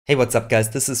Hey, what's up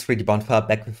guys? This is 3D Bonfire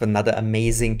back with another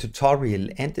amazing tutorial,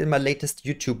 and in my latest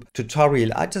YouTube tutorial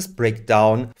I just break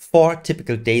down 4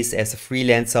 typical days as a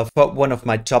freelancer for one of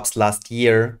my jobs last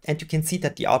year, and you can see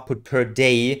that the output per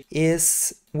day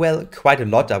is, well, quite a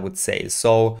lot, I would say.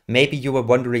 So maybe you were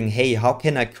wondering, hey, how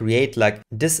can I create like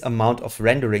this amount of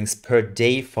renderings per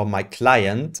day for my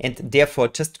client? And therefore,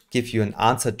 just to give you an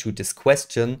answer to this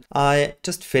question, I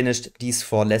just finished these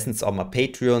 4 lessons on my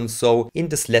Patreon. So in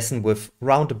this lesson with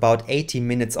round about 80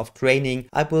 minutes of training,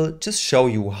 I will just show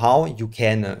you how you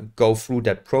can go through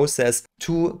that process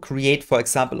to create, for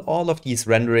example, all of these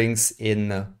renderings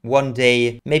in one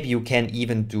day. Maybe you can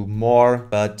even do more,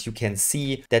 but you can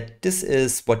see that this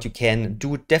is what you can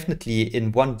do definitely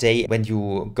in one day when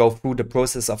you go through the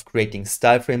process of creating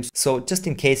style frames. So just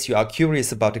in case you are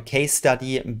curious about a case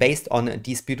study based on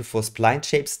these beautiful spline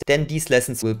shapes, then these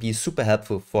lessons will be super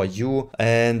helpful for you.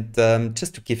 And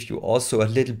just to give you also a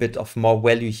little bit of more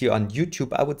value here on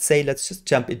YouTube, I would say let's just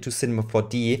jump into Cinema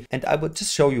 4D and I will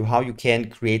just show you how you can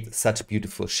create such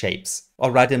beautiful shapes.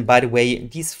 Alright, and by the way,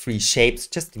 these 3 shapes,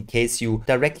 just in case you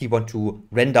directly want to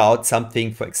render out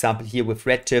something, for example here with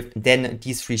Redshift, then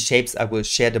these 3 shapes, I will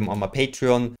share them on my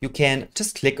Patreon. You can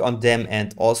just click on them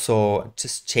and also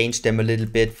just change them a little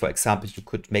bit. For example, you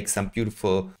could make some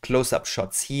beautiful close-up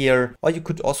shots here, or you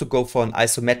could also go for an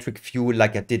isometric view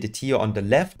like I did it here on the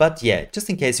left. But yeah,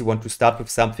 just in case you want to start with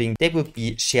something, they will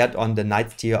be shared on the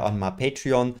night tier on my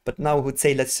Patreon. But now I would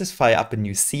say let's just fire up a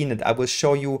new scene and I will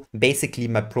show you basically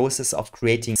my process of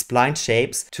creating spline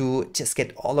shapes to just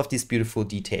get all of these beautiful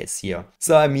details here.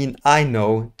 So I mean, I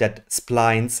know that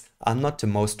splines are not the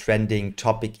most trending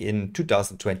topic in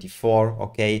 2024,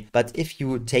 okay? But if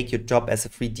you take your job as a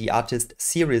 3D artist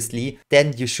seriously,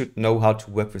 then you should know how to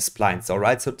work with splines,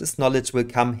 alright? So this knowledge will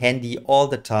come handy all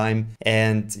the time.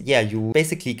 And yeah, you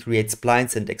basically create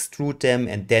splines and extrude them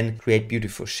and then create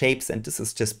beautiful shapes. And this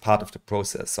is just part of the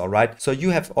process, alright? So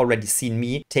you have already seen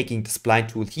me taking the spline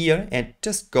tool here and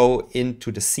just go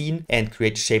into the scene and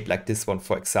create a shape like this one,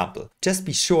 for example. Just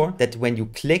be sure that when you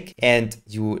click and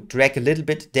you drag a little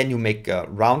bit, then you make a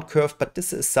round curve, but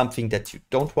this is something that you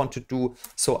don't want to do.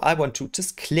 So I want to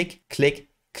just click, click,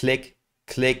 click,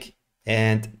 click,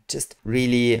 and just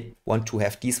really want to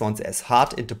have these ones as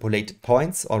hard interpolated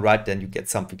points. All right, then you get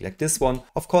something like this one.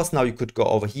 Of course, now you could go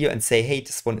over here and say, hey,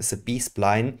 this one is a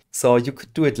B-spline. So you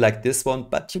could do it like this one,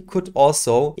 but you could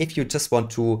also, if you just want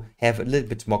to have a little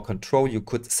bit more control, you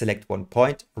could select one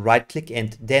point, right click,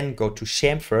 and then go to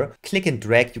chamfer, click and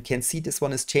drag. You can see this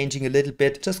one is changing a little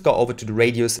bit. Just go over to the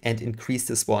radius and increase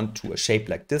this one to a shape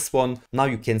like this one. Now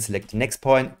you can select the next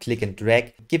point, click and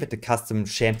drag, give it a custom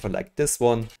chamfer like this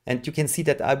one. And you can see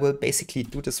that I will basically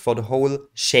do this for the whole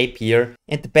shape here.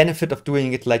 And the benefit of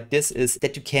doing it like this is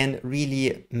that you can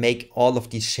really make all of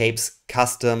these shapes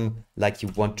custom like you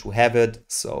want to have it.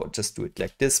 So just do it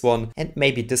like this one, and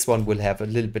maybe this one will have a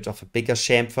little bit of a bigger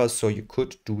chamfer, so you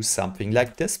could do something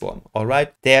like this one. All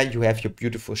right, there you have your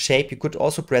beautiful shape. You could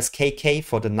also press KK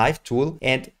for the knife tool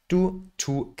and do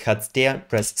 2 cuts there,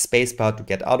 press spacebar to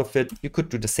get out of it. You could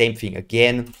do the same thing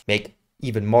again, make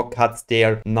even more cuts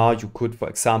there. Now you could, for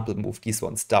example, move these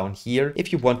ones down here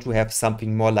if you want to have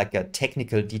something more like a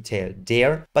technical detail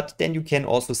there. But then you can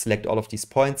also select all of these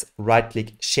points, right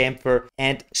click, chamfer,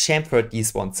 and chamfer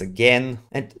these ones again.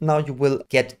 And now you will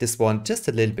get this one just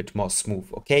a little bit more smooth,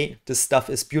 okay? This stuff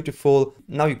is beautiful.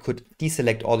 Now you could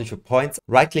deselect all of your points,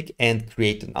 right click and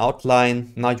create an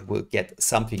outline. Now you will get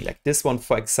something like this one,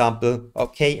 for example.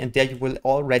 Okay, and there you will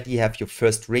already have your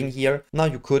first ring here. Now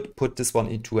you could put this one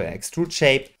into an extrude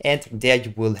shape, and there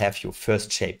you will have your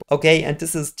first shape. Okay, and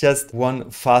this is just one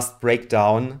fast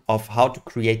breakdown of how to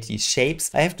create these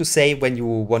shapes. I have to say, when you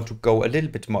want to go a little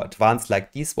bit more advanced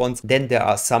like these ones, then there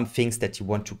are some things that you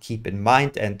want to keep in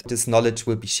mind, and this knowledge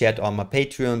will be shared on my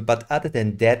Patreon. But other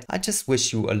than that, I just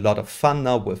wish you a lot of fun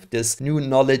now with this new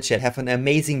knowledge, and have an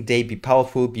amazing day. Be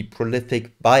powerful, be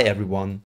prolific. Bye everyone.